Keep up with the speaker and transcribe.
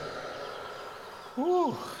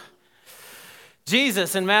Whew.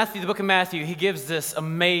 Jesus in Matthew, the book of Matthew, he gives this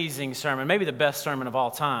amazing sermon, maybe the best sermon of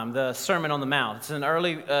all time, the Sermon on the Mount. It's in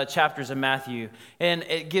early chapters of Matthew, and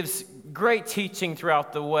it gives great teaching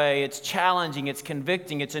throughout the way. It's challenging, it's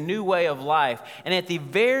convicting, it's a new way of life. And at the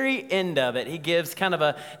very end of it, he gives kind of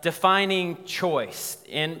a defining choice.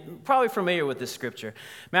 And probably familiar with this scripture.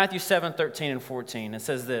 Matthew 7:13 and 14, it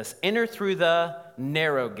says this, "Enter through the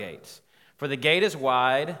narrow gate, for the gate is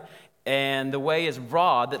wide, and the way is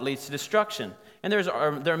broad that leads to destruction. And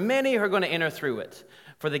there are many who are going to enter through it.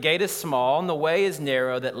 For the gate is small, and the way is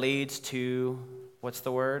narrow that leads to," what's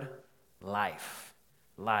the word? Life.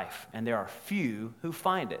 Life. And there are few who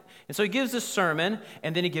find it. And so he gives a sermon,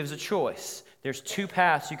 and then he gives a choice. There's two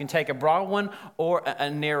paths. You can take a broad one or a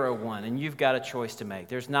narrow one, and you've got a choice to make.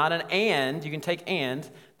 There's not an and. You can take and.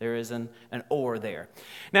 There is an or there.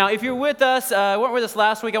 Now, if you're with us, weren't with us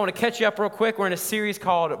last week, I want to catch you up real quick. We're in a series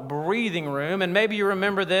called Breathing Room, and maybe you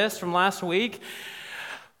remember this from last week.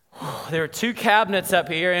 There are two cabinets up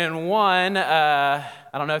here, and one, I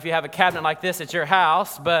don't know if you have a cabinet like this at your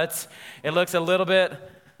house, but it looks a little bit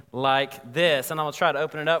like this, and I'm going to try to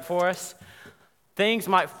open it up for us. Things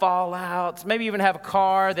might fall out. Maybe even have a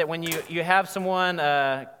car that when you have someone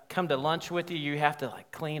come to lunch with you, you have to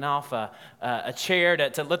like clean off a chair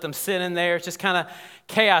to let them sit in there. It's just kind of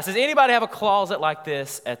chaos. Does anybody have a closet like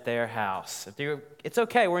this at their house? It's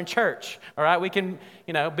okay. We're in church, all right? We can,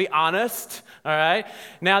 be honest, all right?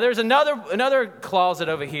 Now, there's another closet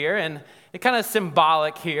over here, and it's kind of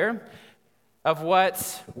symbolic here of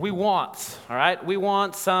what we want, all right? We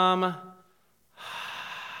want some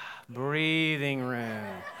breathing room.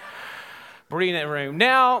 Breathing room.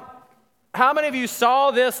 Now, how many of you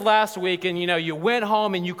saw this last week and, you went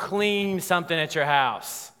home and you cleaned something at your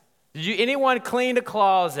house? Anyone clean a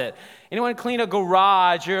closet? Anyone clean a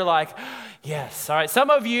garage? You're like, yes. All right. Some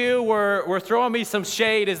of you were throwing me some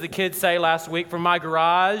shade, as the kids say, last week from my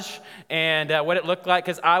garage and what it looked like,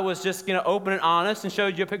 because I was just, open and honest and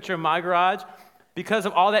showed you a picture of my garage. Because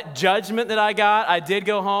of all that judgment that I got, I did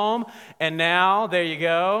go home, and now, there you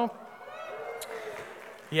go.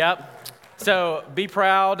 Yep. So be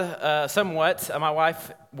proud somewhat. My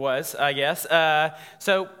wife was, I guess.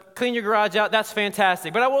 So clean your garage out. That's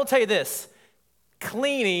fantastic. But I will tell you this.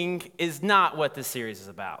 Cleaning is not what this series is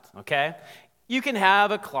about, okay? You can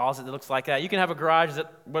have a closet that looks like that. You can have a garage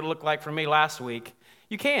that would look like for me last week.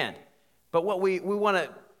 You can. But what we want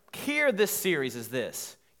to hear this series is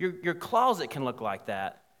this. Your closet can look like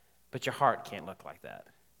that, but your heart can't look like that.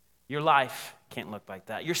 Your life can't look like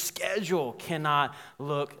that. Your schedule cannot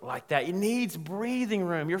look like that. It needs breathing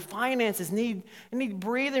room. Your finances need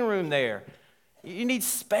breathing room there. You need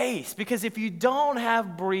space, because if you don't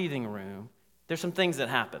have breathing room, there's some things that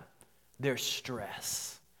happen. There's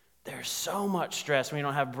stress. There's so much stress when you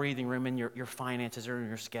don't have breathing room in your finances or in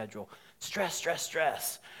your schedule. Stress.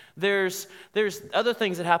 There's other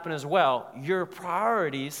things that happen as well. Your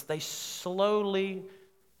priorities, they slowly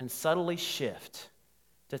and subtly shift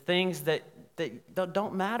to things that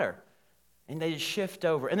don't matter, and they just shift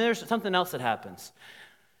over. And there's something else that happens.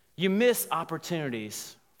 You miss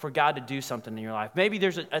opportunities for God to do something in your life. Maybe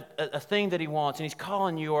there's a thing that he wants, and he's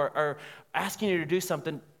calling you or asking you to do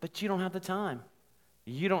something, but you don't have the time.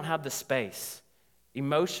 You don't have the space.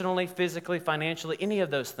 Emotionally, physically, financially, any of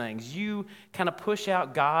those things. You kind of push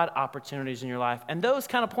out God opportunities in your life. And those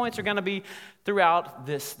kind of points are going to be throughout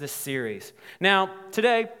this series. Now,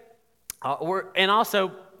 today,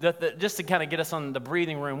 just to kind of get us on the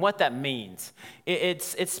breathing room, what that means.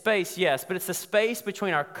 It's space, yes, but it's the space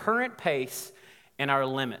between our current pace and our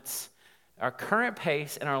limits. Our current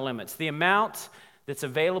pace and our limits. The amount that's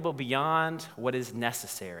available beyond what is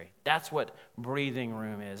necessary. That's what breathing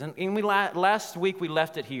room is. And last week we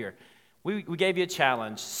left it here. We gave you a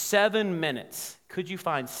challenge, 7 minutes. Could you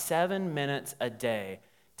find 7 minutes a day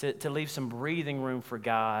to leave some breathing room for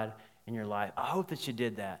God in your life? I hope that you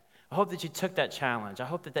did that. I hope that you took that challenge. I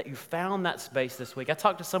hope that you found that space this week. I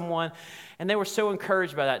talked to someone, and they were so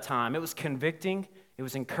encouraged by that time. It was convicting. It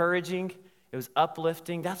was encouraging. It was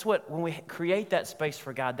uplifting. That's what, when we create that space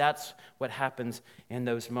for God, that's what happens in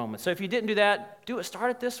those moments. So if you didn't do that, do it.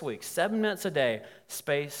 Start it this week. 7 minutes a day,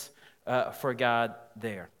 space for God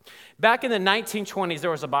there. Back in the 1920s,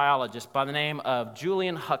 there was a biologist by the name of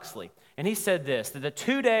Julian Huxley, and he said this, that the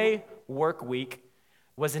 2-day work week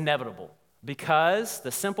was inevitable, because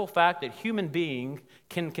the simple fact that human being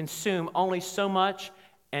can consume only so much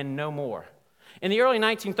and no more. In the early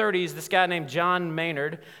 1930s, this guy named John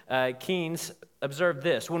Maynard Keynes observed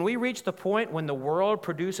this. When we reach the point when the world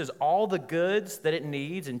produces all the goods that it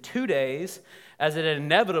needs in 2 days, as it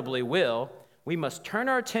inevitably will, we must turn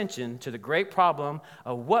our attention to the great problem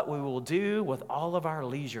of what we will do with all of our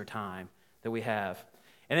leisure time that we have.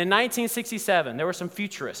 And in 1967, there were some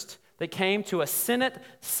futurists that came to a Senate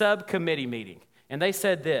subcommittee meeting, and they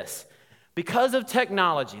said this: because of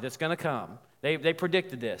technology that's going to come, they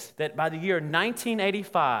predicted this, that by the year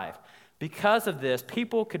 1985, because of this,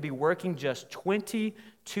 people could be working just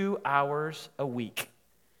 22 hours a week.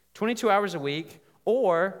 22 hours a week,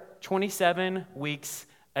 or 27 weeks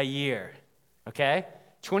a year, okay?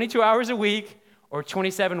 22 hours a week or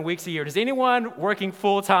 27 weeks a year. Does anyone working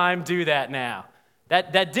full-time do that now?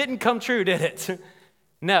 That didn't come true, did it?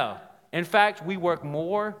 No. In fact, we work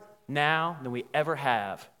more now than we ever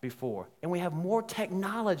have before. And we have more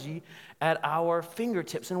technology at our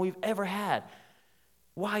fingertips than we've ever had.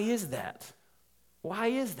 Why is that? Why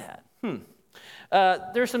is that?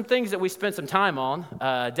 There's some things that we spent some time on,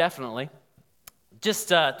 definitely. Just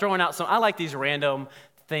throwing out some, I like these random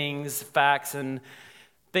things, facts, and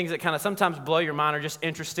things that kind of sometimes blow your mind or just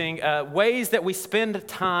interesting. Ways that we spend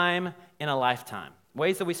time in a lifetime.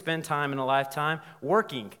 Ways that we spend time in a lifetime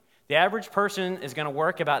working. The average person is going to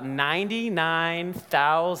work about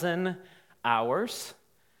 99,000 hours.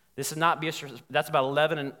 This is not that's about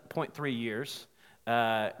 11.3 years.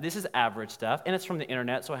 This is average stuff, and it's from the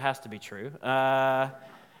internet, so it has to be true.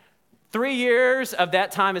 3 years of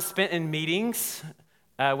that time is spent in meetings,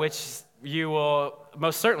 which you will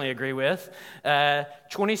most certainly agree with.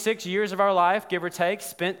 26 years of our life, give or take,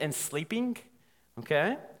 spent in sleeping,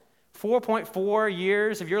 okay? 4.4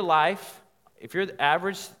 years of your life, if your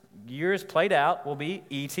average years played out, will be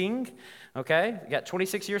eating, okay? You got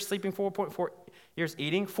 26 years sleeping, 4.4 years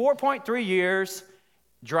eating, 4.3 years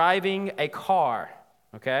driving a car,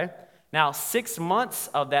 okay? Now, 6 months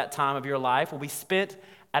of that time of your life will be spent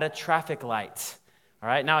at a traffic light, all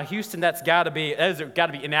right? Now, Houston, those have got to be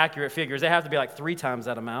inaccurate figures. They have to be like 3 times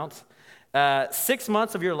that amount. 6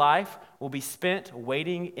 months of your life will be spent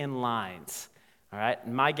waiting in lines, all right?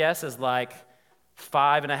 My guess is like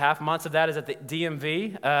 5.5 months of that is at the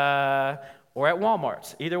DMV or at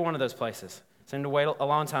Walmart, either one of those places. So you need to wait a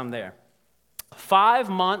long time there. 5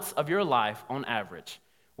 months of your life, on average,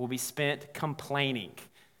 will be spent complaining.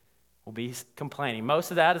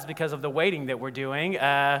 Most of that is because of the waiting that we're doing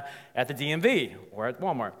at the DMV or at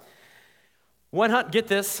Walmart. Get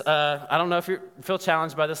this. I don't know if you feel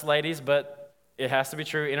challenged by this, ladies, but it has to be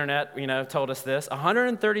true. Internet, told us this.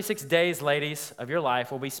 136 days, ladies, of your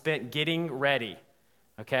life will be spent getting ready.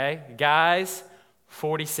 Okay? Guys,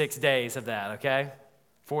 46 days of that, okay?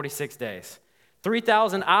 46 days.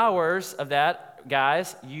 3,000 hours of that,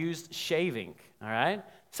 guys, used shaving, all right?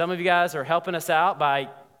 Some of you guys are helping us out by,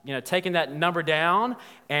 taking that number down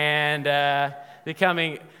and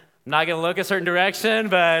becoming, I'm not going to look a certain direction,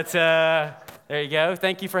 but there you go.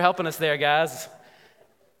 Thank you for helping us there, guys.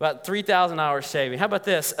 About 3,000 hours shaving. How about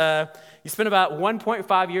this? You spend about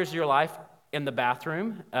 1.5 years of your life in the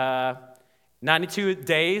bathroom, 92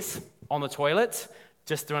 days on the toilet.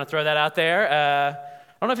 Just want to throw that out there. I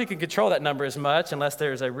don't know if you can control that number as much unless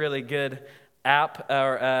there's a really good app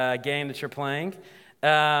or game that you're playing.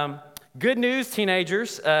 Good news,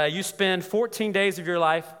 teenagers. You spend 14 days of your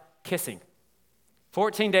life kissing.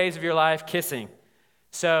 14 days of your life kissing.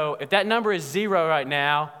 So if that number is 0 right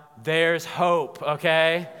now, there's hope,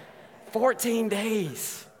 okay? 14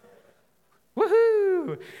 days.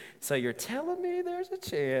 Woohoo! So you're telling me there's a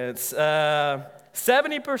chance.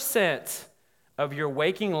 70% of your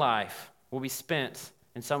waking life will be spent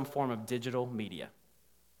in some form of digital media.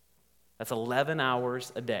 That's 11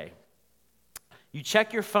 hours a day. You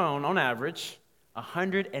check your phone on average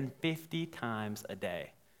 150 times a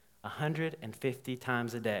day. 150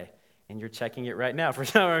 times a day. And you're checking it right now for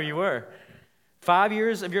some of you were. 5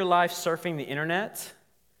 years of your life surfing the internet.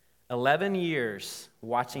 11 years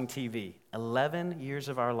watching TV. 11 years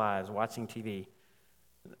of our lives watching TV.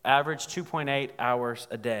 Average 2.8 hours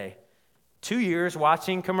a day. 2 years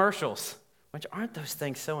watching commercials. Which aren't those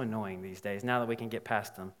things so annoying these days now that we can get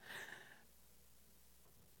past them?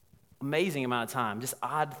 Amazing amount of time, just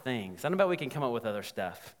odd things. I don't know we can come up with other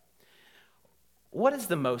stuff. What is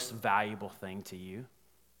the most valuable thing to you?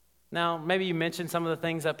 Now, maybe you mentioned some of the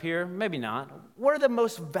things up here, maybe not. What are the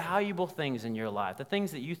most valuable things in your life? The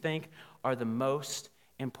things that you think are the most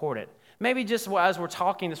important. Maybe just as we're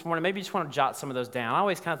talking this morning, maybe you just want to jot some of those down. I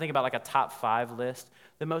always kind of think about like a top 5 list.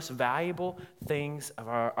 The most valuable things of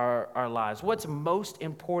our lives. What's most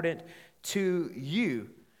important to you?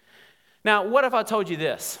 Now, what if I told you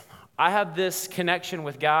this? I have this connection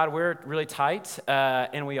with God. We're really tight,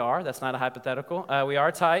 and we are. That's not a hypothetical. We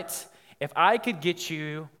are tight. If I could get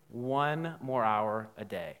you 1 more hour a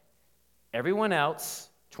day, everyone else,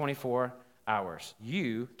 24 hours.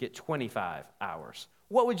 You get 25 hours.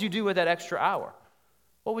 What would you do with that extra hour?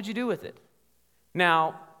 What would you do with it?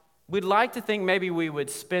 Now, we'd like to think maybe we would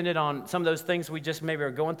spend it on some of those things we just maybe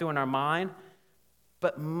are going through in our mind,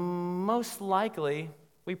 but most likely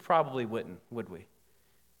we probably wouldn't, would we?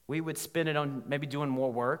 We would spend it on maybe doing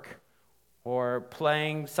more work or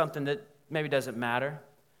playing something that maybe doesn't matter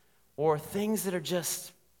or things that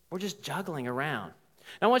we're just juggling around.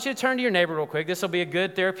 Now, I want you to turn to your neighbor real quick. This will be a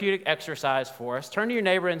good therapeutic exercise for us. Turn to your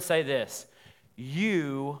neighbor and say this: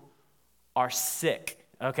 you are sick,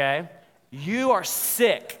 okay? You are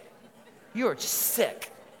sick. You are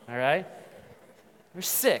sick, all right? You're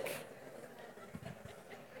sick.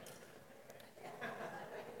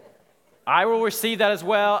 I will receive that as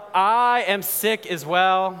well. I am sick as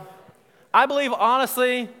well. I believe,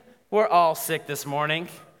 honestly, we're all sick this morning.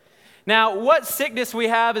 Now, what sickness we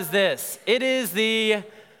have is this. It is the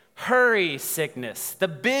hurry sickness, the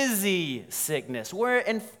busy sickness. We're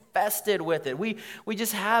infested with it. We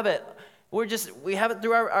just have it. We have it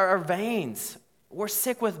through our veins. We're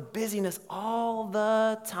sick with busyness all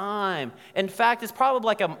the time. In fact, it's probably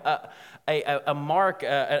like a mark,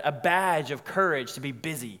 a badge of courage to be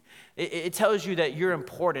busy. It tells you that you're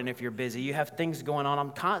important if you're busy. You have things going on.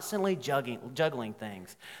 I'm constantly juggling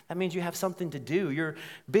things. That means you have something to do. You're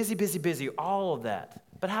busy, all of that.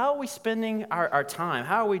 But how are we spending our time?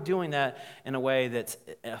 How are we doing that in a way that's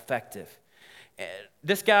effective?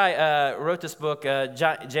 This guy wrote this book,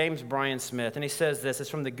 James Bryan Smith, and he says this. It's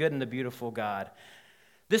from The Good and the Beautiful God.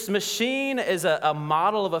 This machine is a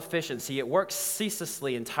model of efficiency. It works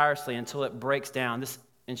ceaselessly and tirelessly until it breaks down. This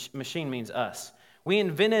machine means us. We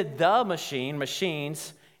invented the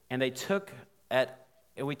machines, and we took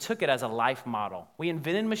it as a life model. We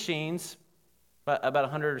invented machines about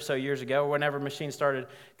 100 or so years ago, whenever machines started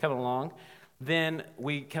coming along. Then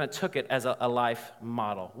we kind of took it as a life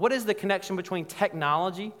model. What is the connection between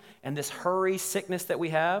technology and this hurry sickness that we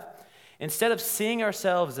have? Instead of seeing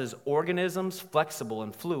ourselves as organisms, flexible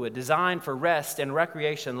and fluid, designed for rest and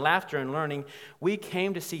recreation, laughter and learning, we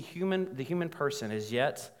came to see the human person as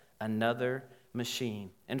yet another machine.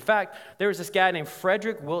 In fact, there was this guy named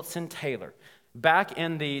Frederick Wilson Taylor. Back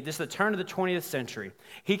in the turn of the 20th century,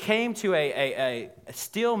 he came to a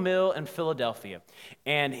steel mill in Philadelphia,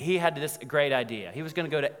 and he had this great idea. He was going to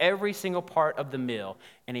go to every single part of the mill,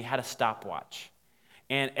 and he had a stopwatch.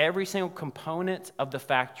 And every single component of the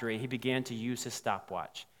factory, he began to use his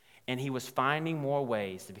stopwatch. And he was finding more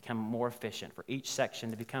ways to become more efficient, for each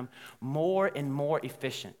section to become more and more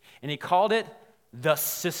efficient. And he called it the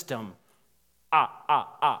system. Do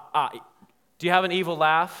you have an evil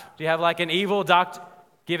laugh? Do you have like an evil doctor?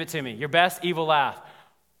 Give it to me. Your best evil laugh.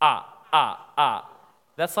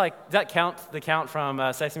 That's like, does that count? The count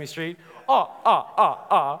from Sesame Street?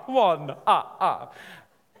 One,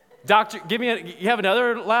 Doctor, give me you have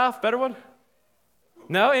another laugh? Better one?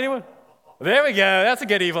 No? Anyone? There we go. That's a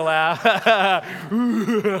good evil laugh. All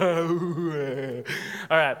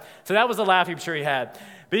right. So that was the laugh I'm sure he had.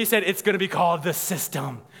 But he said it's going to be called the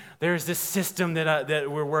system. There's this system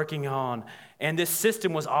that we're working on. And this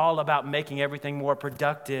system was all about making everything more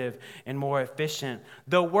productive and more efficient.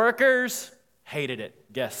 The workers hated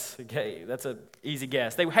it. Guess. Okay, that's an easy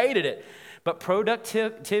guess. They hated it. But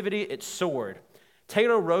productivity, it soared.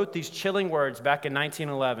 Taylor wrote these chilling words back in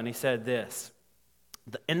 1911. He said this: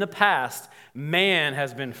 in the past, man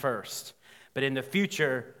has been first. But in the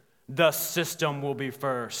future, the system will be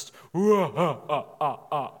first.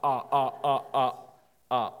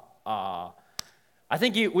 I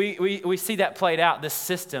think we see that played out. This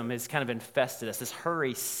system has kind of infested us, this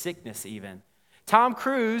hurry sickness even. Tom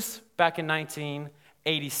Cruise, back in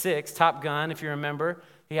 1986, Top Gun, if you remember,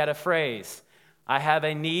 he had a phrase: I have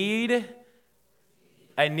a need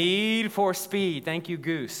for speed. Thank you,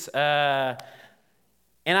 Goose. And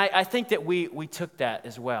I think that we took that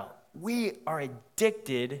as well. We are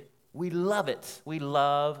addicted. We love it. We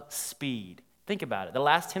love speed. Think about it. The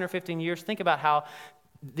last 10 or 15 years, think about how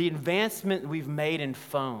the advancement we've made in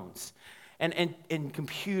phones and in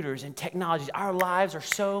computers and technologies. Our lives are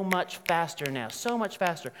so much faster now, so much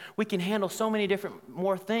faster. We can handle so many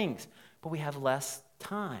more things, but we have less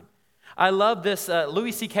time. I love this.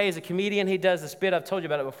 Louis C.K. is a comedian. He does this bit. I've told you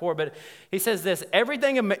about it before, but he says this: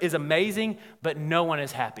 everything is amazing, but no one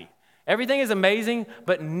is happy. Everything is amazing,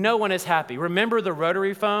 but no one is happy. Remember the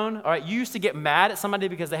rotary phone? All right, you used to get mad at somebody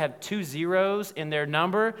because they had 2 zeros in their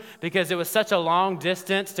number because it was such a long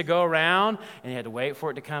distance to go around, and you had to wait for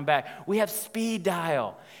it to come back. We have speed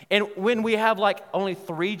dial. And when we have like only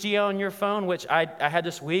 3G on your phone, which I had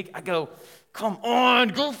this week, I go, come on,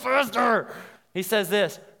 go faster. He says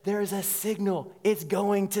this: there is a signal. It's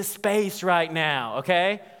going to space right now,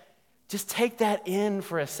 okay? Just take that in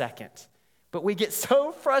for a second. But we get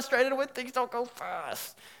so frustrated when things don't go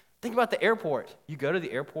fast. Think about the airport. You go to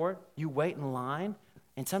the airport, you wait in line,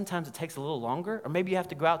 and sometimes it takes a little longer. Or maybe you have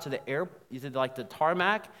to go out to the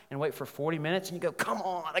tarmac and wait for 40 minutes, and you go, come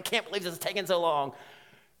on, I can't believe this is taking so long.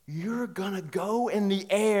 You're going to go in the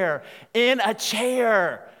air in a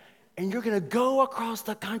chair, and you're going to go across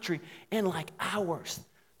the country in like hours.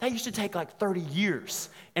 That used to take like 30 years,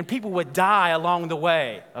 and people would die along the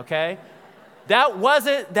way, okay? That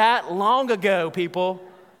wasn't that long ago, people,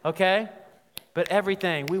 okay? But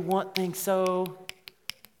everything, we want things so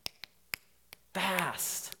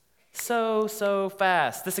fast, so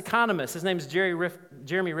fast. This economist, his name is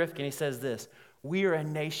Jeremy Rifkin, he says this: we are a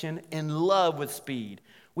nation in love with speed.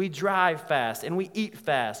 We drive fast and we eat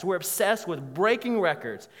fast. We're obsessed with breaking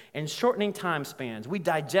records and shortening time spans. We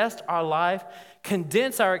digest our life,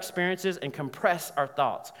 condense our experiences, and compress our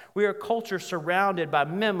thoughts. We are a culture surrounded by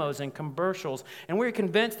memos and commercials, and we're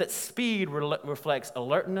convinced that speed reflects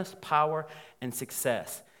alertness, power, and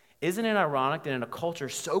success. Isn't it ironic that in a culture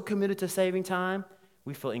so committed to saving time,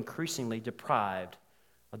 we feel increasingly deprived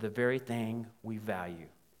of the very thing we value?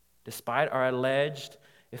 Despite our alleged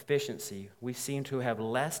efficiency, we seem to have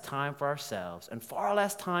less time for ourselves and far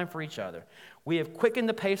less time for each other. We have quickened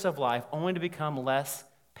the pace of life only to become less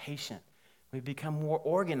patient. We've become more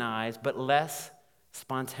organized, but less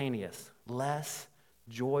spontaneous, less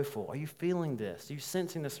joyful. Are you feeling this? Are you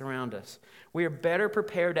sensing this around us? We are better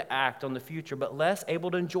prepared to act on the future, but less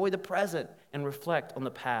able to enjoy the present and reflect on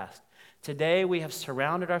the past. Today, we have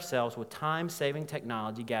surrounded ourselves with time-saving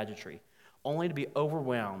technology gadgetry, only to be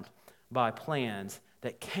overwhelmed by plans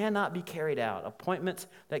that cannot be carried out, appointments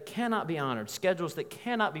that cannot be honored, schedules that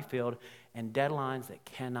cannot be filled, and deadlines that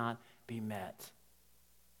cannot be met.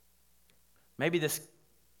 Maybe this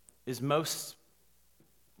is most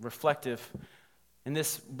reflective in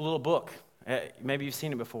this little book. Maybe you've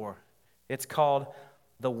seen it before. It's called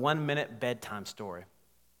The 1 Minute Bedtime Story.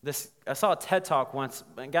 I saw a TED Talk once,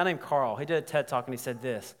 a guy named Carl, he did a TED Talk and he said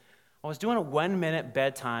this: I was doing a 1 minute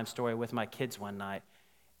bedtime story with my kids one night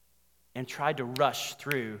and tried to rush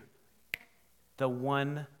through the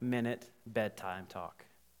 1 minute bedtime talk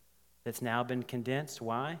that's now been condensed.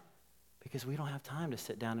 Why? Because we don't have time to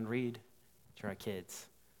sit down and read to our kids.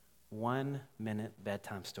 1 minute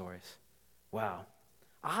bedtime stories. Wow.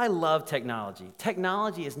 I love technology.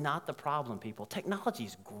 Technology is not the problem, people. Technology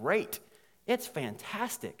is great. It's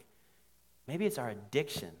fantastic. Maybe it's our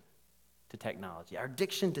addiction to technology, our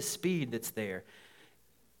addiction to speed that's there.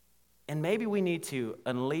 And maybe we need to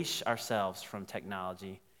unleash ourselves from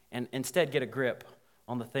technology and instead get a grip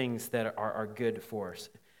on the things that are good for us.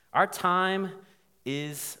 Our time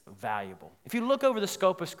is valuable. If you look over the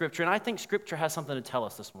scope of Scripture, and I think Scripture has something to tell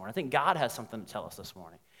us this morning. I think God has something to tell us this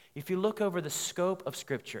morning. If you look over the scope of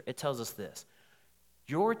Scripture, it tells us this: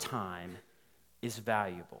 your time is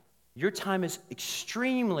valuable. Your time is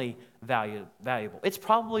extremely valuable. It's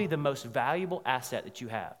probably the most valuable asset that you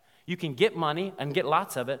have. You can get money and get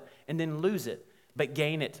lots of it and then lose it, but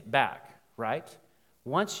gain it back, right?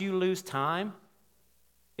 Once you lose time,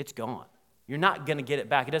 it's gone. You're not going to get it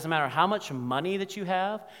back. It doesn't matter how much money that you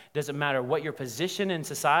have. It doesn't matter what your position in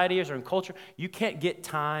society is or in culture. You can't get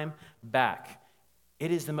time back.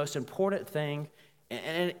 It is the most important thing,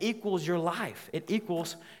 and it equals your life. It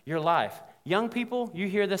equals your life. Young people, you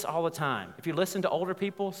hear this all the time. If you listen to older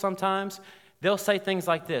people sometimes, they'll say things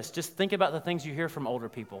like this. Just think about the things you hear from older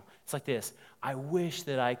people. It's like this: I wish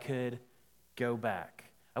that I could go back.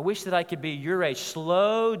 I wish that I could be your age.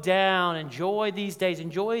 Slow down. Enjoy these days.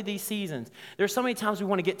 Enjoy these seasons. There's so many times we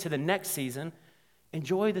want to get to the next season.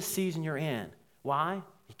 Enjoy the season you're in. Why?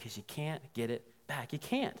 Because you can't get it back. You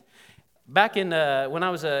can't. Back in when I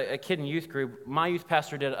was a kid in youth group, my youth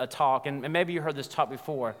pastor did a talk, and maybe you heard this talk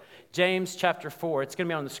before. James chapter 4. It's going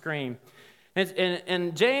to be on the screen.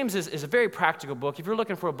 And James is a very practical book. If you're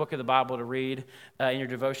looking for a book of the Bible to read in your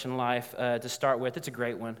devotion life to start with, it's a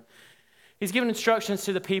great one. He's giving instructions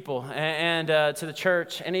to the people and to the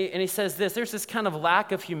church, and he says this: there's this kind of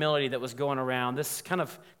lack of humility that was going around, this kind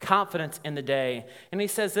of confidence in the day. And he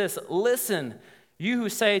says this: listen, you who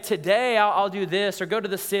say, today I'll do this, or go to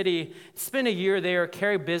the city, spend a year there,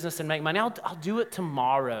 carry business and make money. I'll do it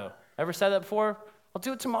tomorrow. Ever said that before? I'll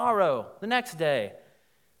do it tomorrow, the next day.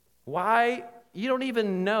 Why? You don't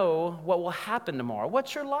even know what will happen tomorrow.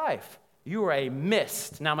 What's your life? You are a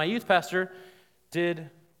mist. Now, my youth pastor did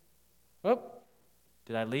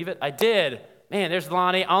I leave it? I did. Man, there's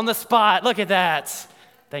Lonnie on the spot. Look at that.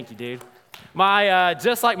 Thank you, dude.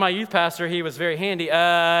 Just like my youth pastor, he was very handy.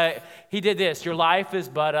 He did this: your life is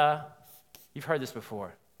but you've heard this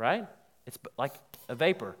before, right? It's like a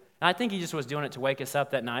vapor. And I think he just was doing it to wake us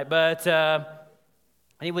up that night. But and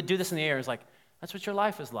he would do this in the air. It's like, that's what your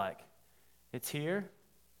life is like. It's here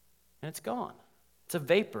and it's gone. It's a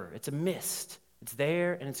vapor. It's a mist. It's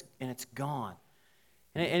there and it's gone.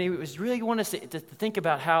 And he was really wanting us to think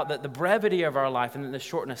about how the brevity of our life and the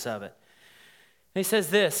shortness of it. And he says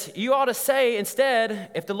this, you ought to say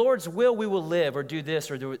instead, if the Lord's will, we will live or do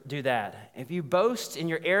this or do that. If you boast in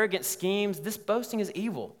your arrogant schemes, this boasting is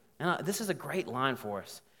evil. And this is a great line for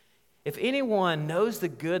us. If anyone knows the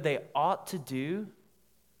good they ought to do,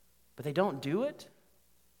 but they don't do it,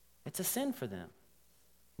 it's a sin for them.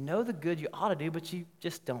 Know the good you ought to do, but you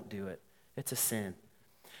just don't do it. It's a sin.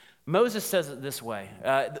 Moses says it this way.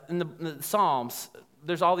 In the Psalms,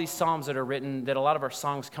 there's all these Psalms that are written that a lot of our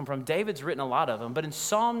songs come from. David's written a lot of them, but in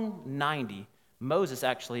Psalm 90, Moses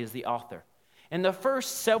actually is the author. In the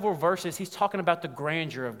first several verses, he's talking about the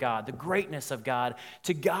grandeur of God, the greatness of God.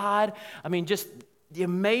 To God, just the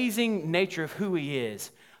amazing nature of who he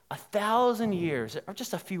is. 1,000 years, or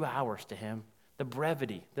just a few hours to him, the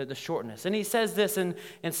brevity, the shortness. And he says this in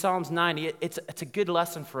Psalms 90, it's a good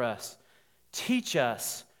lesson for us. Teach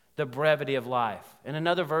us the brevity of life. And in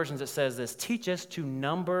other versions it says this, teach us to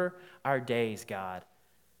number our days, God.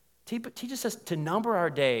 Teach us to number our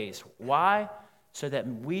days. Why? So that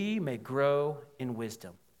we may grow in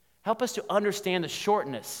wisdom. Help us to understand the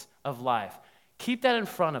shortness of life. Keep that in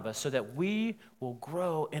front of us so that we will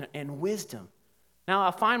grow in wisdom. Now,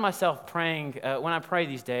 I find myself praying, when I pray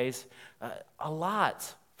these days, a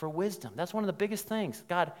lot for wisdom. That's one of the biggest things.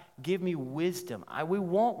 God, give me wisdom. We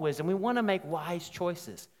want wisdom. We want to make wise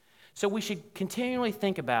choices. So we should continually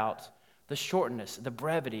think about the shortness, the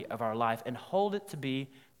brevity of our life and hold it to be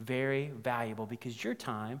very valuable because your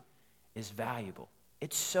time is valuable.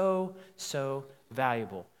 It's so, so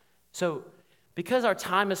valuable. So because our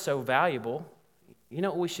time is so valuable, you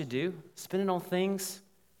know what we should do? Spend it on things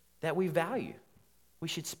that we value. We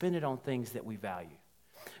should spend it on things that we value.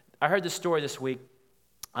 I heard this story this week.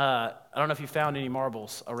 I don't know if you found any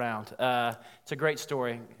marbles around. It's a great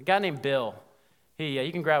story. A guy named Bill.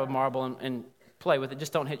 You can grab a marble and play with it.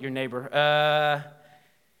 Just don't hit your neighbor.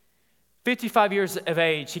 55 years of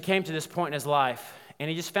age, he came to this point in his life, and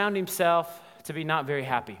he just found himself to be not very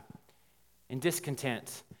happy and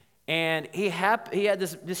discontent. And he had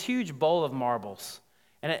this huge bowl of marbles,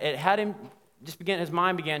 and it had him his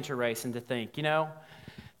mind began to race and to think,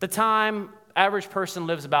 the time average person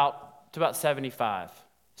lives to about 75.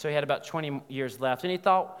 So he had about 20 years left, and he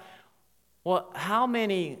thought, well, how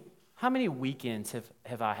many weekends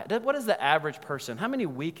have I had? What is the average person? How many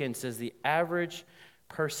weekends does the average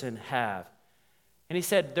person have? And he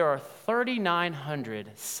said there are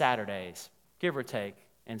 3,900 Saturdays, give or take,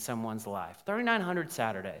 in someone's life. 3,900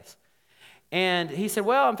 Saturdays. And he said,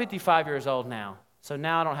 well, I'm 55 years old now, so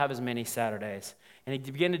now I don't have as many Saturdays. And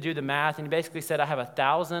he began to do the math, and he basically said, I have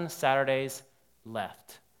 1,000 Saturdays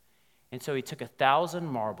left. And so he took 1,000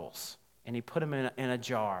 marbles, and he put them in a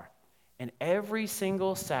jar. And every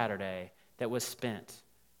single Saturday that was spent,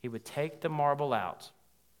 he would take the marble out,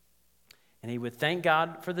 and he would thank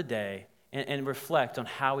God for the day and reflect on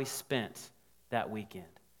how he spent that weekend,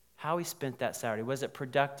 how he spent that Saturday. Was it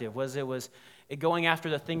productive? Was it going after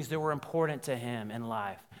the things that were important to him in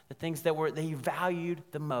life, the things that he valued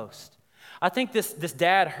the most? I think this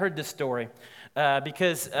dad heard this story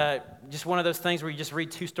because just one of those things where you just read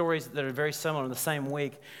two stories that are very similar in the same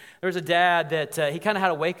week. There was a dad that he kind of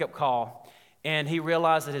had a wake-up call, and he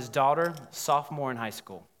realized that his daughter, sophomore in high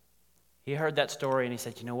school, he heard that story, and he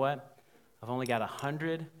said, you know what? I've only got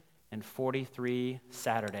 143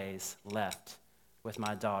 Saturdays left with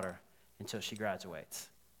my daughter until she graduates.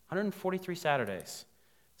 143 Saturdays.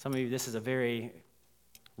 Some of you, this is a very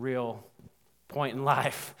real point in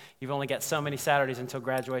life. You've only got so many Saturdays until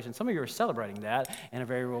graduation. Some of you are celebrating that in a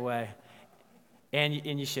very real way. And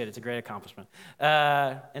you should. It's a great accomplishment.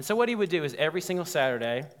 And so what he would do is every single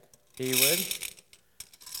Saturday, he would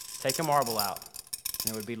take a marble out.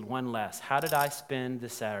 And there would be one less. How did I spend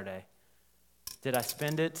this Saturday? Did I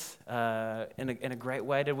spend it in a great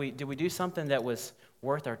way? Did we do something that was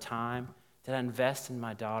worth our time? Did I invest in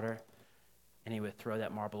my daughter? And he would throw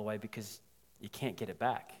that marble away because you can't get it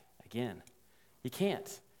back again. You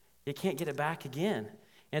can't. You can't get it back again.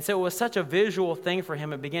 And so it was such a visual thing for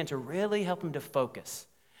him. It began to really help him to focus.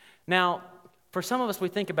 Now, for some of us, we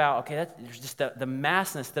think about, okay, there's just the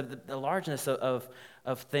massness, the largeness of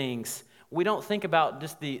things. We don't think about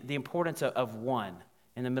just the importance of one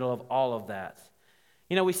in the middle of all of that.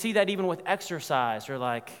 You know, we see that even with exercise. Or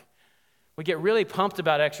like, we get really pumped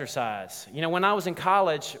about exercise. You know, when I was in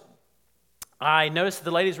college, I noticed that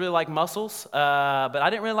the ladies really like muscles, but I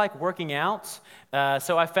didn't really like working out.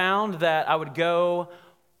 So I found that I would go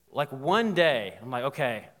like one day, I'm like,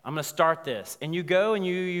 okay, I'm going to start this. And you go and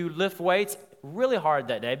you lift weights really hard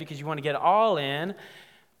that day because you want to get it all in.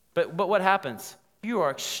 But what happens? You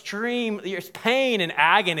are there's pain and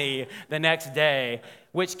agony the next day,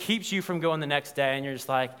 which keeps you from going the next day. And you're just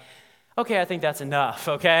like, okay, I think that's enough,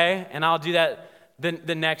 okay? And I'll do that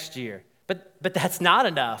the next year. But that's not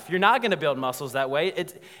enough. You're not going to build muscles that way.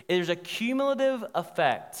 There's a cumulative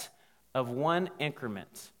effect of one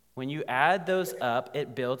increment. When you add those up,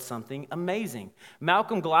 it builds something amazing.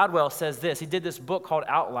 Malcolm Gladwell says this. He did this book called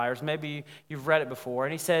Outliers. Maybe you've read it before.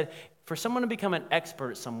 And he said, for someone to become an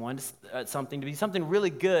expert at something, to be something really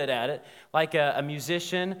good at it, like a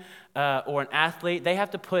musician or an athlete, they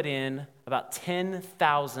have to put in about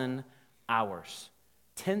 10,000 hours.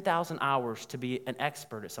 10,000 hours to be an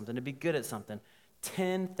expert at something, to be good at something.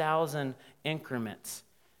 10,000 increments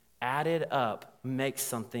added up makes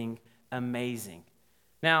something amazing.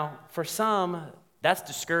 Now, for some, that's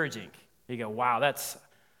discouraging. You go, wow,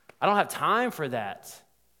 I don't have time for that.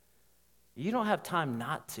 You don't have time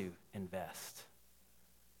not to invest.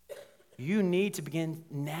 You need to begin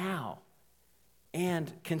now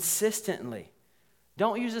and consistently.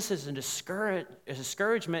 Don't use this as a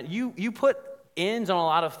discouragement. You put ends on a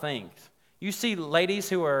lot of things. You see ladies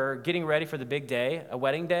who are getting ready for the big day, a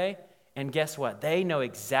wedding day, and guess what? They know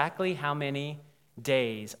exactly how many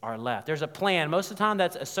days are left. There's a plan. Most of the time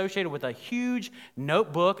that's associated with a huge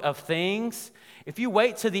notebook of things. If you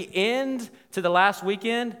wait to the end, to the last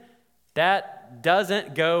weekend, that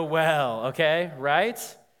doesn't go well, okay? Right?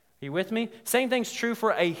 Are you with me? Same thing's true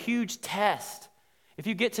for a huge test. If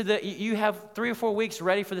you get to you have 3 or 4 weeks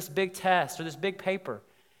ready for this big test or this big paper.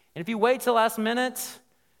 And if you wait till the last minute,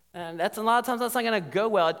 that's a lot of times that's not going to go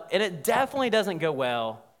well. And it definitely doesn't go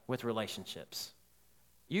well with relationships.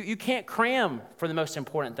 You can't cram for the most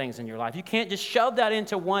important things in your life. You can't just shove that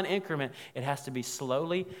into one increment. It has to be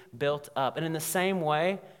slowly built up. And in the same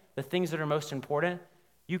way, the things that are most important,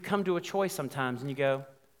 you come to a choice sometimes and you go,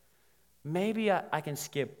 maybe I can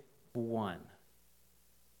skip one.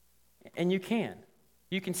 And you can.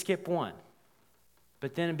 You can skip one.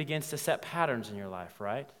 But then it begins to set patterns in your life,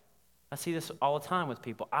 right? I see this all the time with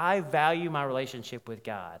people. I value my relationship with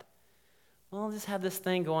God. Well, I'll just have this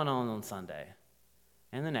thing going on Sunday,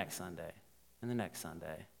 and the next Sunday, and the next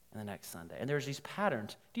Sunday, and the next Sunday. And there's these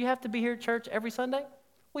patterns. Do you have to be here at church every Sunday?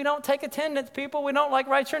 We don't take attendance, people. We don't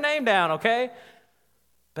write your name down, okay?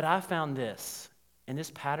 But I found this. In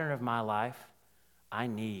this pattern of my life, I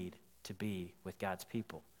need to be with God's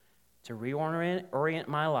people. To reorient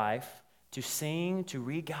my life, to sing, to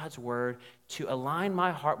read God's word, to align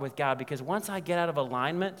my heart with God. Because once I get out of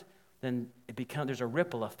alignment, then there's a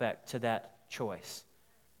ripple effect to that choice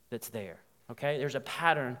that's there. Okay? There's a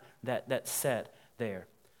pattern that's set there.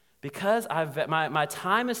 Because my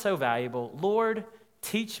time is so valuable, Lord,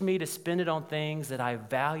 teach me to spend it on things that I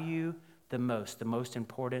value the most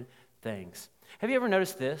important things. Have you ever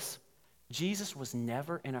noticed this? Jesus was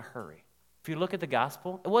never in a hurry. If you look at the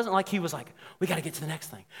gospel, it wasn't like he was like, we got to get to the next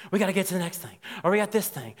thing. We got to get to the next thing. Or we got this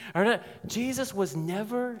thing. Jesus was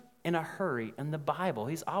never in a hurry in the Bible.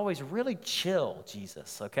 He's always really chill,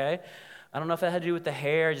 Jesus, okay? I don't know if that had to do with the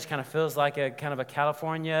hair. It just kind of feels like a kind of a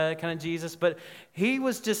California kind of Jesus. But he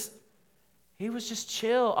was just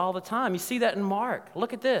chill all the time. You see that in Mark.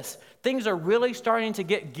 Look at this. Things are really starting to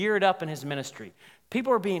get geared up in his ministry.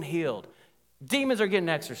 People are being healed. Demons are getting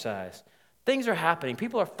exorcised. Things are happening.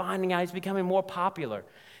 People are finding out he's becoming more popular.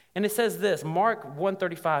 And it says this, Mark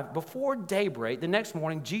 1:35, before daybreak, the next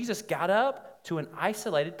morning, Jesus got up to an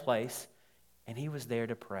isolated place, and he was there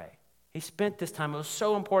to pray. He spent this time. It was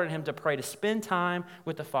so important to him to pray, to spend time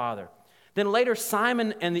with the Father. Then later,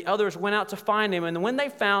 Simon and the others went out to find him, and when they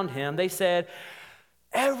found him, they said,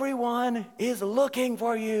 everyone is looking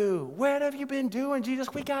for you. What have you been doing,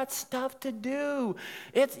 Jesus? We got stuff to do.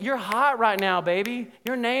 You're hot right now, baby.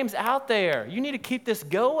 Your name's out there. You need to keep this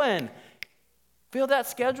going. Fill that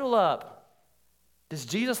schedule up. Is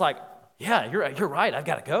Jesus like, yeah, you're right. I've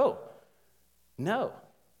got to go. No.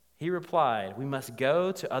 He replied, we must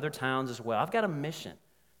go to other towns as well. I've got a mission.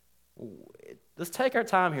 Let's take our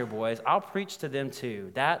time here, boys. I'll preach to them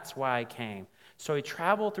too. That's why I came. So he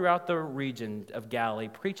traveled throughout the region of Galilee,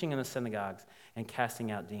 preaching in the synagogues and casting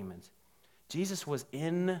out demons. Jesus was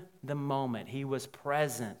in the moment. He was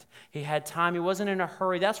present. He had time. He wasn't in a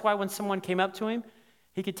hurry. That's why when someone came up to him,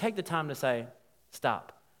 he could take the time to say,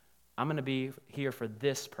 stop. I'm going to be here for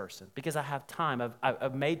this person because I have time.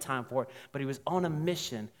 I've made time for it. But he was on a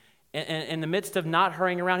mission. In the midst of not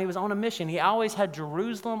hurrying around, he was on a mission. He always had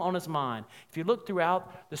Jerusalem on his mind. If you look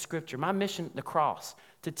throughout the scripture, my mission, the cross,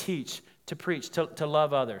 to teach, to preach, to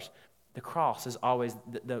love others. The cross is always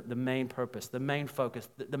the main purpose, the main focus,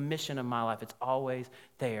 the mission of my life. It's always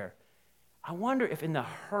there. I wonder if in the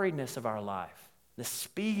hurriedness of our life, the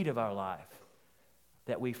speed of our life,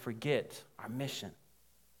 that we forget our mission.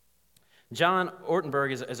 John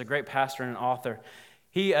Ortenberg is a great pastor and an author.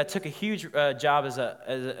 He took a huge job as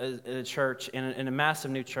a church, in a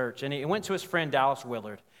massive new church, and he went to his friend Dallas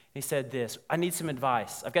Willard. He said this, I need some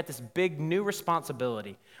advice. I've got this big new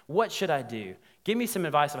responsibility. What should I do? Give me some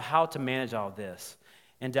advice of how to manage all of this.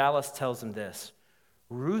 And Dallas tells him this,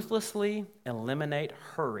 ruthlessly eliminate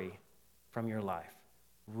hurry from your life.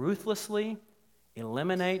 Ruthlessly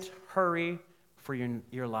eliminate hurry for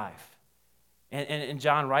your life. And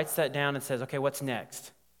John writes that down and says, okay, what's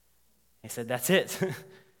next? He said, that's it.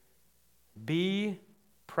 Be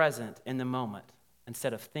present in the moment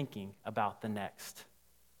instead of thinking about the next.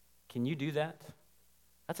 Can you do that?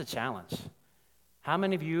 That's a challenge. How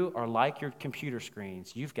many of you are like your computer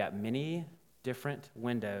screens? You've got many different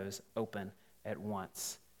windows open at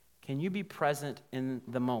once. Can you be present in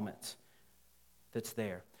the moment that's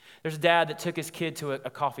there? There's a dad that took his kid to a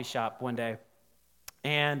coffee shop one day,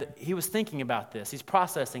 and he was thinking about this. He's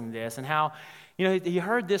processing this and how, he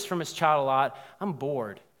heard this from his child a lot. I'm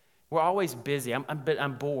bored. We're always busy.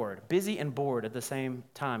 I'm bored. Busy and bored at the same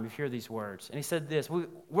time. You hear these words. And he said this, we're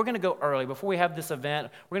going to go early. Before we have this event,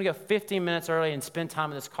 we're going to go 15 minutes early and spend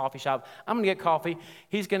time in this coffee shop. I'm going to get coffee.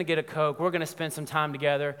 He's going to get a Coke. We're going to spend some time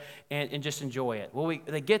together and just enjoy it. Well,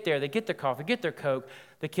 they get there. They get their coffee, get their Coke.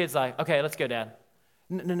 The kid's like, okay, let's go, Dad.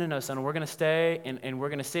 No, son. We're going to stay, and we're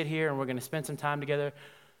going to sit here, and we're going to spend some time together.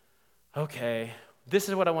 Okay, this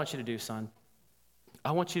is what I want you to do, son.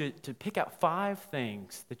 I want you to pick out 5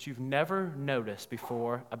 things that you've never noticed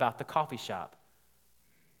before about the coffee shop.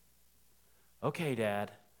 Okay,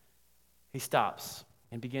 Dad. He stops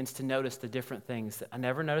and begins to notice the different things. I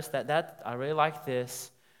never noticed that. I really like this.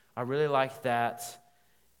 I really like that.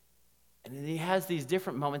 And then he has these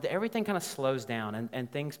different moments. Everything kind of slows down,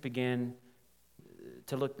 and things begin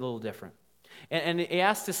to look a little different. And he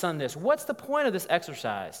asked his son this, what's the point of this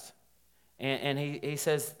exercise? And he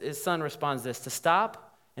says, his son responds this, to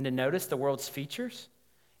stop and to notice the world's features.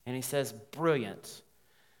 And he says, brilliant.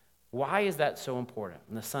 Why is that so important?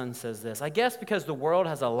 And the son says this, I guess because the world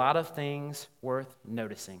has a lot of things worth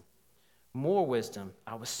noticing. More wisdom.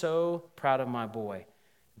 I was so proud of my boy.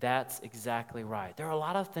 That's exactly right. There are a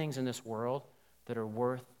lot of things in this world that are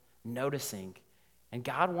worth noticing. And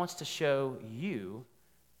God wants to show you,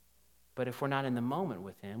 but if we're not in the moment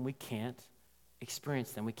with him, we can't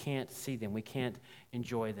experience them. We can't see them. We can't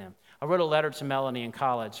enjoy them. I wrote a letter to Melanie in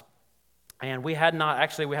college, and we had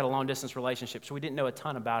a long-distance relationship, so we didn't know a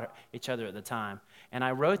ton about each other at the time. And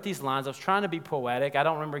I wrote these lines. I was trying to be poetic. I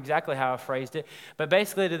don't remember exactly how I phrased it, but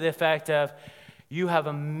basically to the effect of, you have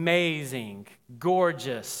amazing,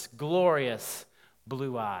 gorgeous, glorious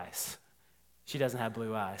blue eyes. She doesn't have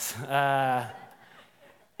blue eyes.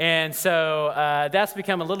 And so that's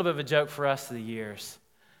become a little bit of a joke for us through the years.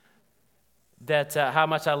 That how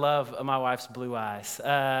much I love my wife's blue eyes.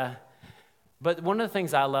 But one of the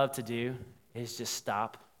things I love to do is just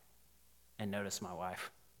stop and notice my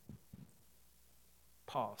wife.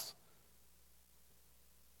 Pause.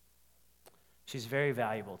 She's very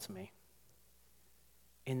valuable to me.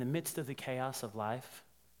 In the midst of the chaos of life,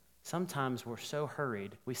 sometimes we're so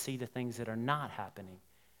hurried, we see the things that are not happening,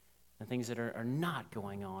 the things that are not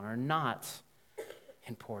going on, are not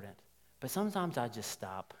important. But sometimes I just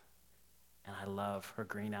stop. And I love her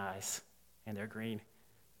green eyes, and they're green.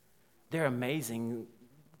 They're amazing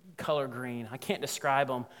color green. I can't describe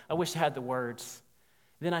them. I wish I had the words.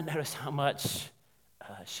 Then I noticed how much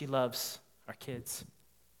she loves our kids,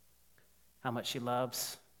 how much she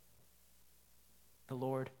loves the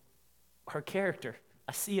Lord, her character.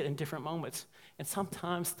 I see it in different moments. And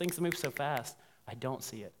sometimes things move so fast, I don't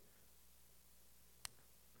see it.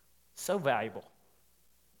 So valuable.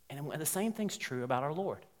 And the same thing's true about our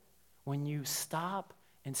Lord. When you stop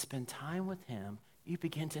and spend time with him, you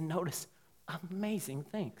begin to notice amazing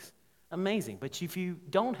things. Amazing. But if you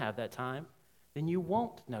don't have that time, then you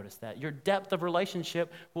won't notice that. Your depth of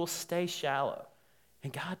relationship will stay shallow.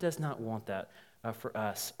 And God does not want that for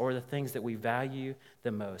us or the things that we value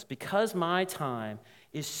the most. Because my time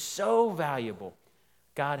is so valuable,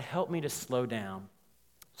 God, help me to slow down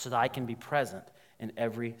so that I can be present in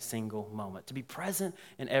every single moment. To be present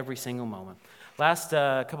in every single moment. Last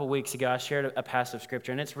couple weeks ago, I shared a passage of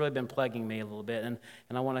scripture, and it's really been plaguing me a little bit, and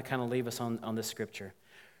I want to kind of leave us on this scripture.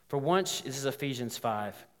 For once, this is Ephesians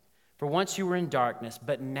 5, for once you were in darkness,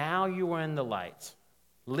 but now you are in the light.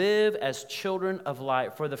 Live as children of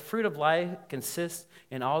light, for the fruit of life consists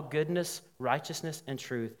in all goodness, righteousness, and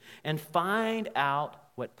truth. And find out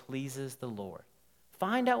what pleases the Lord.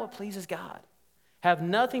 Find out what pleases God. Have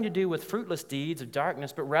nothing to do with fruitless deeds of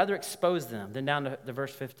darkness, but rather expose them. Then down to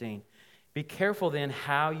verse 15. Be careful then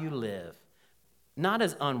how you live, not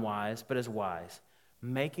as unwise, but as wise,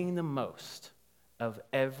 making the most of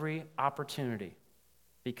every opportunity,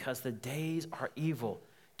 because the days are evil.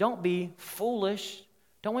 Don't be foolish.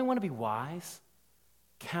 Don't we want to be wise?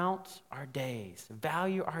 Count our days,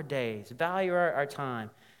 value our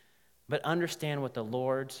time, but understand what the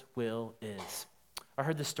Lord's will is. I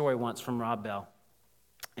heard this story once from Rob Bell,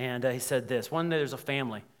 and he said this. One day there's a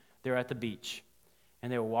family. They're at the beach,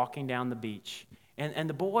 and they were walking down the beach, and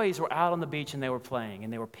the boys were out on the beach, and they were playing,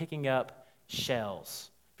 and they were picking up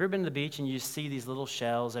shells. Have you ever been to the beach and you see these little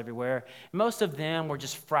shells everywhere? Most of them were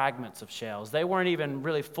just fragments of shells. They weren't even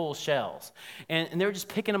really full shells. And they were just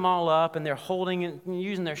picking them all up, and they're holding it, and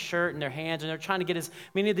using their shirt and their hands, and they're trying to get as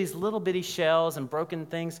many of these little bitty shells and broken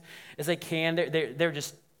things as they can.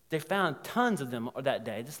 They found tons of them that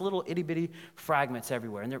day, just little itty bitty fragments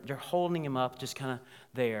everywhere. And they're holding them up just kind of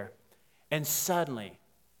there. And suddenly,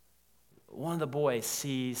 one of the boys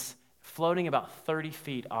sees, floating about 30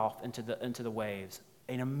 feet off into the waves,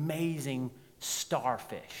 an amazing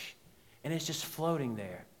starfish. And it's just floating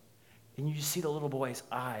there. And you just see the little boy's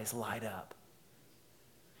eyes light up.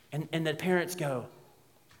 And the parents go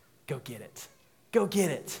get it. Go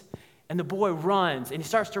get it. And the boy runs, and he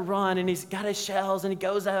starts to run, and he's got his shells, and he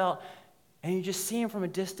goes out, and you just see him from a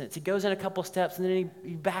distance. He goes in a couple steps, and then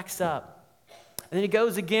he backs up. And then he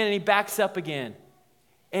goes again, and he backs up again.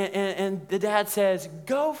 And the dad says,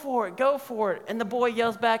 go for it, go for it. And the boy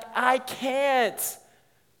yells back, I can't.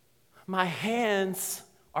 My hands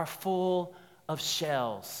are full of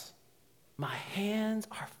shells. My hands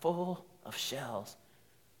are full of shells.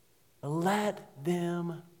 Let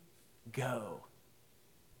them go.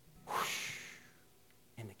 Whoosh.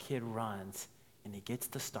 And the kid runs, and he gets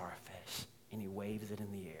the starfish, and he waves it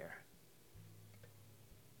in the air.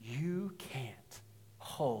 You can't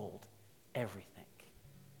hold everything.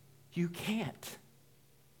 You can't.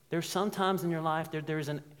 There's some times in your life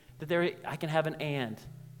I can have an and,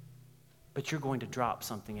 but you're going to drop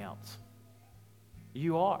something else.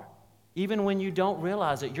 You are. Even when you don't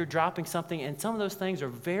realize it, you're dropping something, and some of those things are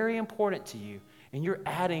very important to you, and you're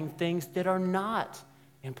adding things that are not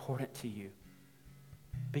important to you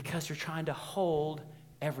because you're trying to hold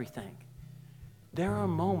everything. There are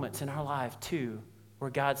moments in our life, too,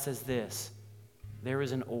 where God says this, there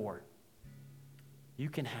is an or. You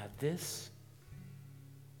can have this,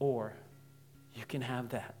 or you can have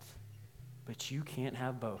that, but you can't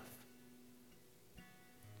have both.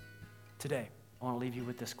 Today, I want to leave you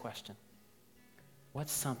with this question.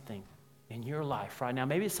 What's something in your life right now,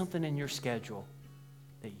 maybe it's something in your schedule,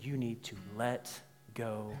 that you need to let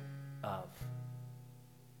go of?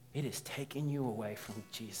 It is taking you away from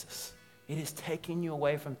Jesus. It is taking you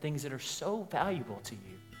away from things that are so valuable to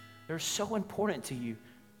you. They're so important to you.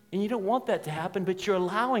 And you don't want that to happen, but you're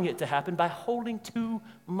allowing it to happen by holding too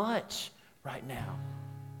much right now.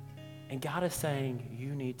 And God is saying,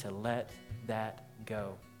 you need to let that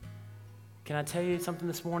go. Can I tell you something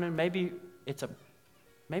this morning? Maybe it's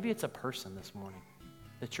a person this morning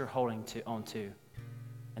that you're holding on to.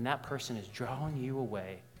 And that person is drawing you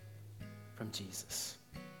away from Jesus.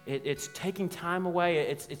 It's taking time away.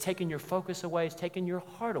 It's taking your focus away. It's taking your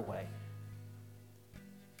heart away.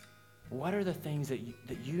 What are the things that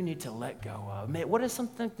you need to let go of? What is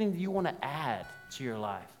something that you want to add to your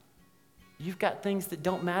life? You've got things that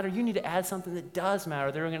don't matter. You need to add something that does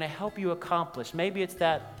matter, that are going to help you accomplish. Maybe it's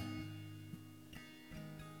that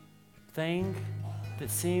thing that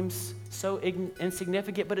seems so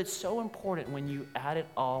insignificant, but it's so important when you add it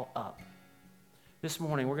all up. This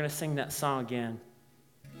morning, we're going to sing that song again.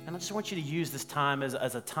 And I just want you to use this time as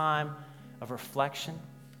a time of reflection.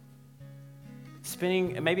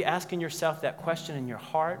 Maybe asking yourself that question in your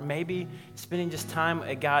heart. Maybe spending just time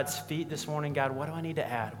at God's feet this morning. God, what do I need to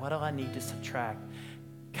add? What do I need to subtract?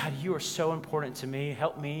 God, you are so important to me.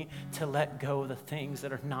 Help me to let go of the things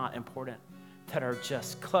that are not important, that are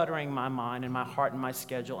just cluttering my mind and my heart and my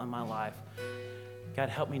schedule and my life. God,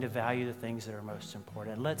 help me to value the things that are most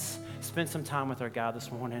important. Let's spend some time with our God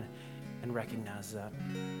this morning and recognize that.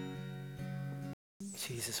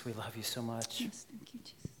 Jesus, we love you so much. Yes, thank you,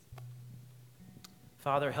 Jesus.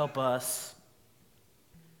 Father, help us.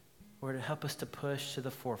 Lord, help us to push to the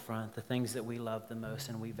forefront the things that we love the most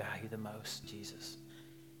and we value the most, Jesus.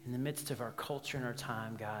 In the midst of our culture and our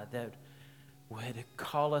time, God, that would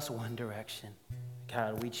call us one direction.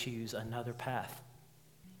 God, we choose another path.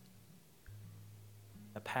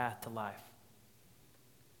 A path to life.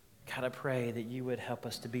 God, I pray that you would help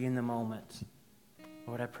us to be in the moment.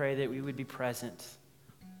 Lord, I pray that we would be present.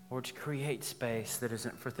 or to create space that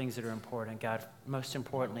isn't for things that are important, God, most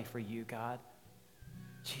importantly for you, God.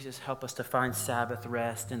 Jesus, help us to find Sabbath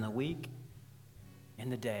rest in the week, in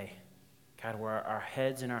the day, God, where our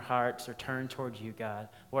heads and our hearts are turned towards you, God.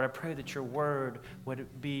 Lord, I pray that your word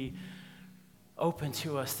would be open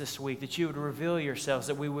to us this week, that you would reveal yourselves,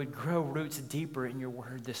 that we would grow roots deeper in your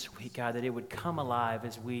word this week, God, that it would come alive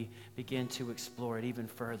as we begin to explore it even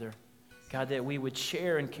further. God, that we would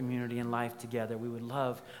share in community and life together. We would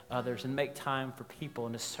love others and make time for people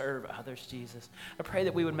and to serve others, Jesus. I pray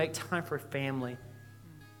that we would make time for family,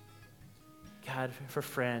 God, for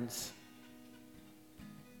friends.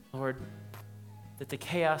 Lord, that the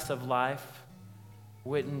chaos of life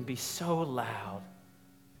wouldn't be so loud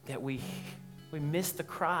that we miss the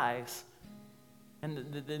cries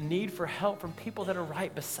and the need for help from people that are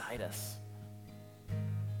right beside us.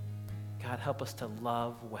 God, help us to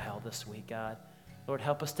love well this week, God. Lord,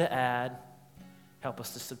 help us to add. Help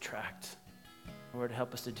us to subtract. Lord,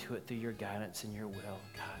 help us to do it through your guidance and your will,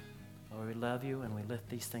 God. Lord, we love you and we lift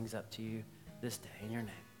these things up to you this day in your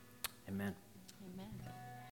name. Amen.